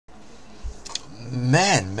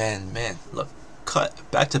Man. Look, Cut,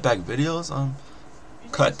 back-to-back videos.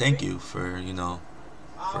 Cut, thank you for, you know,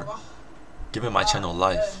 for giving my channel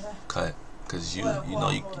life, Cut, because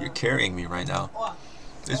you're carrying me right now.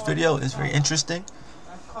 This video is very interesting.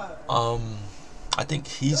 I think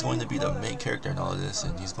he's going to be the main character in all of this,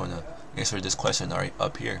 and he's going to answer this question right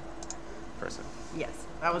up here. Yes,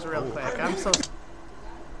 that was real quick. I'm so.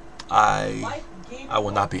 I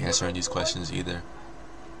will not be answering these questions either.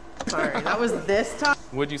 Sorry, that was this time.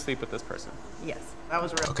 Would you sleep with this person? Yes, that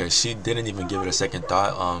was real. Okay, she didn't even give it a second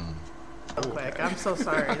thought. Real quick. I'm so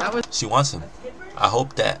sorry. That was. She wants him. I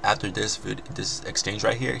hope that after this exchange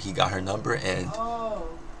right here, he got her number and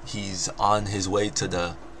he's on his way to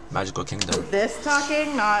the magical kingdom. This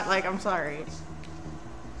talking, not like I'm sorry.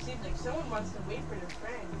 Seems like someone wants to wait for their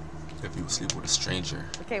friend. If you would sleep with a stranger.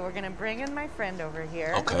 Okay, we're gonna bring in my friend over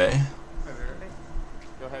here. Okay.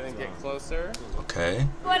 Go ahead and get closer. Okay.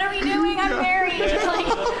 What are we doing? I'm married.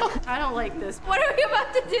 I don't like this. What are we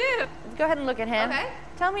about to do? Go ahead and look at him. Okay.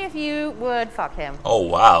 Tell me if you would fuck him. Oh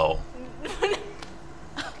wow.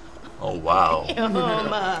 Oh wow.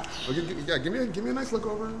 Yeah, give me a nice look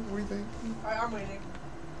over. What do you think? Alright, I'm waiting.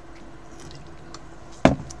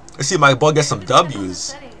 Let's see my boy get some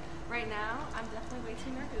W's. Right now, I'm definitely way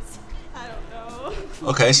too nervous. I don't know.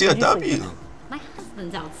 Okay, she a W. My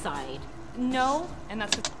husband's outside. No, and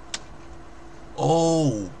that's a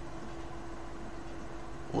Oh.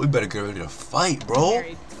 We better get ready to fight, bro.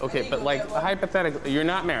 Okay, but like hypothetically, you're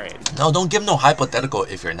not married. No, don't give no hypothetical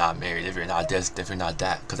if you're not married, if you're not this, if you're not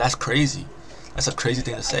that, because that's crazy. That's a crazy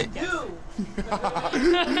thing to say.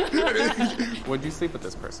 Would you sleep with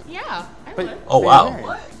this person? Yeah, I But would. Oh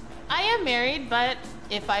wow. I am married, but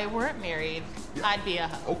if I weren't married, I'd be a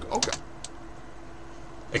hoe. Okay.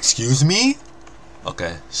 Excuse me?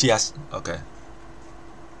 Okay. She asked. Okay.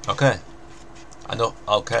 Okay. I know.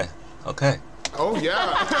 Okay. Okay. Oh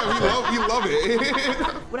yeah, we love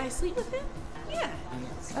it. Would I sleep with him? Yeah.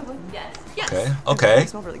 yes. Yes. Okay. Okay. They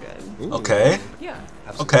smell really good. Okay. Yeah.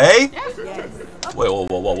 Okay. Yes. Wait. Whoa.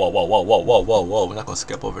 We're not gonna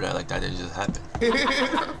skip over that like that. It just happened.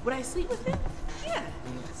 Would I sleep with him? Yeah.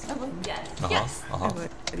 Yes. Yes. Uh-huh. I would.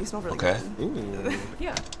 They smell really Okay. good.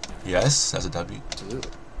 Yeah. Yes. That's a W.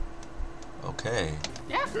 Okay.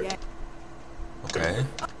 Yeah. Okay.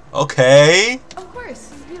 Okay. Of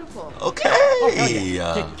course. It's beautiful. Okay.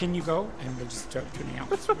 Can you go and we'll just start tuning out?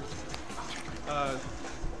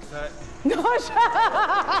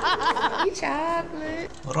 Chocolate.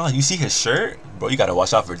 Hold on. You see his shirt, bro? You gotta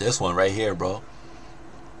watch out for this one right here, bro.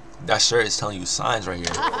 That shirt is telling you signs right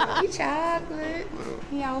here. Chocolate.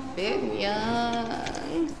 Y'all fit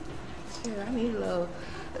young. Sure, I need a little.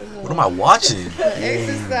 What am I watching?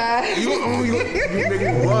 Exercise. You make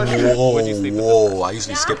me blush. Whoa. I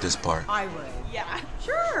usually skip this part. I would. Yeah.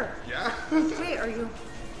 Sure. Yeah. Wait, are you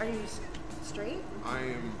straight? I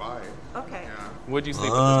am bi. Okay. Yeah. Would you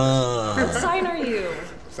sleep with this person? What sign are you?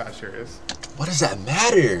 Sagittarius. What does that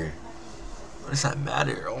matter? What does that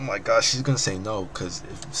matter? Oh my gosh, she's gonna say no because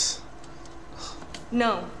it's.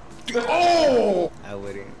 No. Oh! I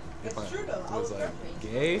wouldn't. If I true, though. was like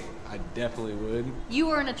gay, I definitely would.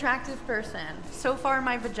 You are an attractive person. So far,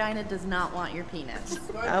 my vagina does not want your penis.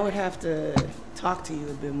 I would have to talk to you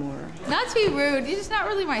a bit more. Not to be rude, you're just not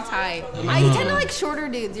really my type. I tend to like shorter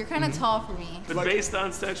dudes. You're kind of tall for me. But based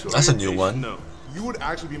on sexual That's a new orientation, one. No. You would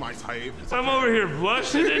actually be my type. I'm over here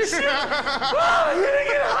blushing and shit. Oh, you're gonna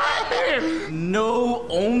get hot here. No,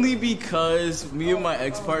 only because me and my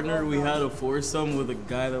ex-partner, we had a foursome with a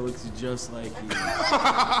guy that looks just like you.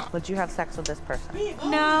 Would you have sex with this person?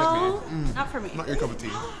 No, not for me. Not your cup of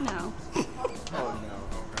tea. No. Oh no.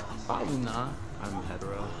 Probably not. I'm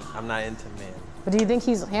hetero. I'm not into men. But do you think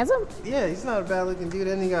he's handsome? Yeah, he's not a bad looking dude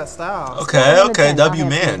and he got style. Okay, W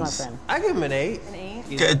mans. I give him an 8.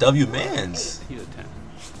 Okay, W mans. He's a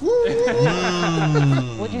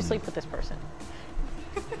 10. Would you sleep with this person?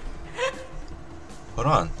 Hold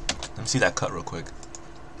on. Let me see that cut real quick.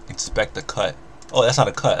 Inspect the cut. Oh, that's not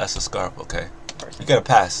a cut. That's a scarf. Okay. You get a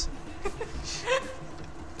pass.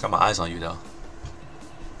 Got my eyes on you though.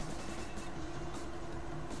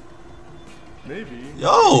 Maybe.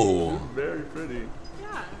 Yo. You're very pretty.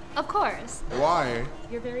 Yeah. Of course. Why?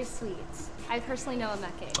 You're very sweet. I personally know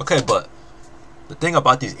Emeke. Okay, but the thing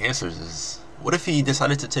about these answers is, what if he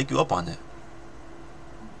decided to take you up on it?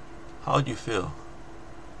 How would you feel?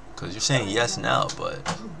 Because you're saying yes now,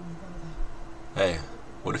 but hey,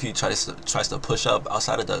 what if he tries to push up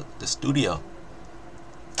outside of the studio?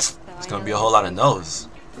 It's gonna be a whole lot of no's.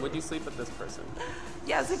 Would you sleep with this person?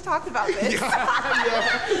 Yes, we've talked about this.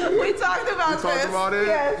 Yeah. We talked about We talked about it.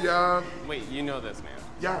 Yes. Yeah. Wait, you know this man?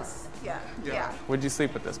 Yes. Yeah. Yeah. Yeah. Would you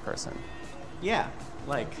sleep with this person? Yeah,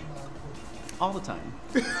 like all the time.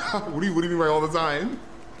 What do you mean by all the time?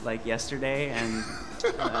 Like yesterday and.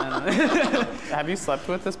 Have you slept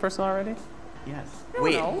with this person already? Yes.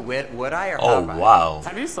 Wait, would I or Oh have I? wow.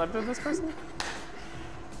 Have you slept with this person?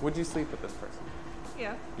 Would you sleep with this person?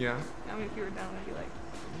 Yeah. Yeah. I mean, if you were down, I'd be like,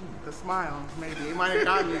 The smile, maybe. It might have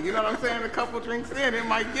got me. You know what I'm saying? A couple drinks in, it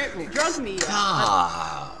might get me. Drug me.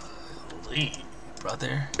 Golly,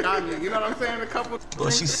 brother. Got me. You know what I'm saying? A couple Well,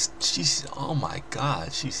 drinks she's. Oh my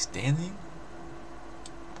God, she's standing.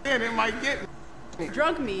 in, it might get me.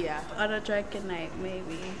 Drug me, yeah. On a drunken night,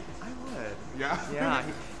 maybe. I would. Yeah. Yeah.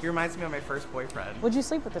 He reminds me of my first boyfriend. Would you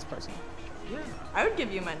sleep with this person? I would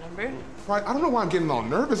give you my number. Right, I don't know why I'm getting all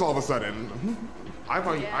nervous all of a sudden. I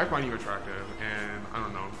find you attractive, and I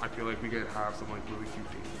don't know. I feel like we could have some like really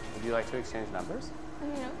cute dates. Would you like to exchange numbers? I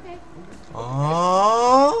mean, okay.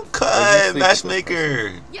 Oh, cut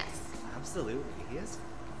matchmaker. Yes. Absolutely. He is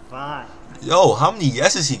fine. Yo, how many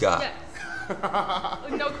yeses he got? Yes.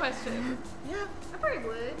 No question. Yeah, I probably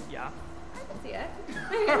would. Yeah. I can see it.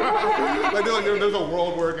 Like there's a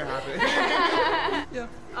world where it can happen. Yeah.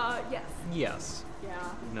 Yes. Yes. Yeah.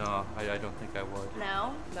 No, I don't think I would.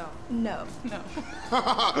 No? No. No. No.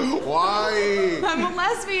 Why? I'm a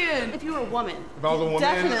lesbian. If you were a woman. If I was a woman,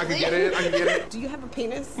 Definitely. I could get it. I could get it. Do you have a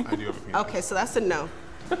penis? I do have a penis. Okay, so that's a no.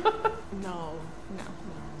 No.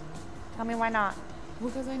 Tell me why not.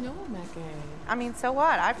 Because I know I'm not gay. I mean, so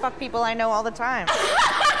what? I fuck people I know all the time.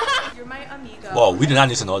 You're my amigo. Whoa, we did not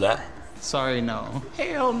need to know that. Sorry, no.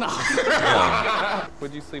 Hell no. Yeah.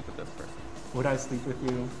 Would you sleep with this person? Would I sleep with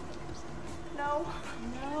you? No.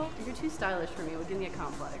 No. You're too stylish for me. It would give me a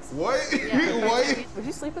complex. What? Yeah. What? Would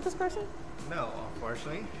you sleep with this person? No,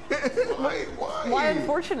 unfortunately. Why? Why,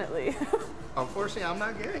 unfortunately? Unfortunately, I'm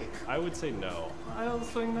not gay. I would say no. I don't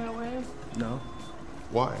swing that way. No.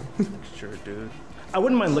 Why? Sure, dude. I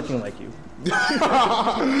wouldn't mind looking like you. Nah.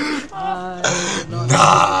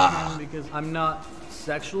 Because I'm not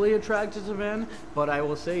sexually attracted to men, but I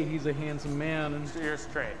will say he's a handsome man. And You're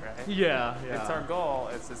straight, right? yeah. It's our goal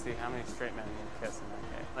is to see how many straight men you can kiss in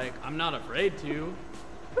that day. Like, I'm not afraid to.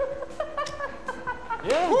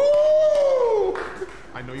 Yeah.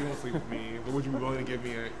 I know you won't sleep with me, but would you be willing to give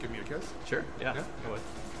me a kiss? Sure. Yeah. I would.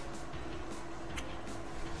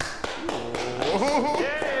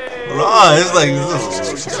 Ron, it's like,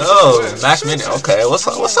 oh, matchmaking. Okay, what's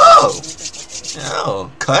up? What's up? Yo,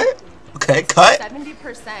 cut. Okay, cut.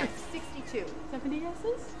 70%. 62. 70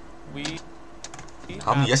 yeses? We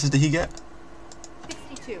How many yeses did he get?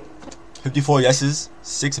 62. 54 yeses,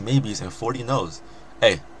 6 maybes, and 40 no's.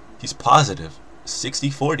 Hey, he's positive.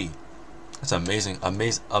 60-40. That's amazing.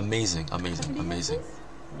 Amazing.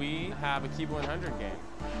 we have a Keep 100 game.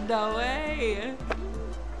 No way.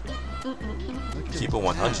 Keep it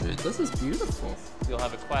 100. This is beautiful. You'll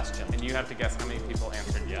have a question, and you have to guess how many people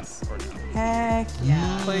answered yes or no. Heck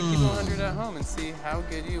yeah. Play Keep 100 at home and see how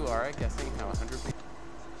good you are at guessing how 100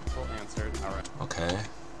 people answered. All right. Okay.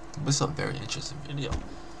 This is a very interesting video.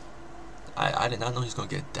 I did not know he was going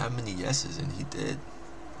to get that many yeses, and he did.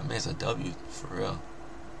 I mean, it's a W, for real.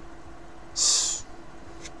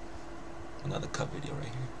 Another cut video right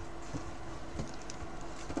here.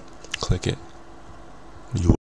 Click it.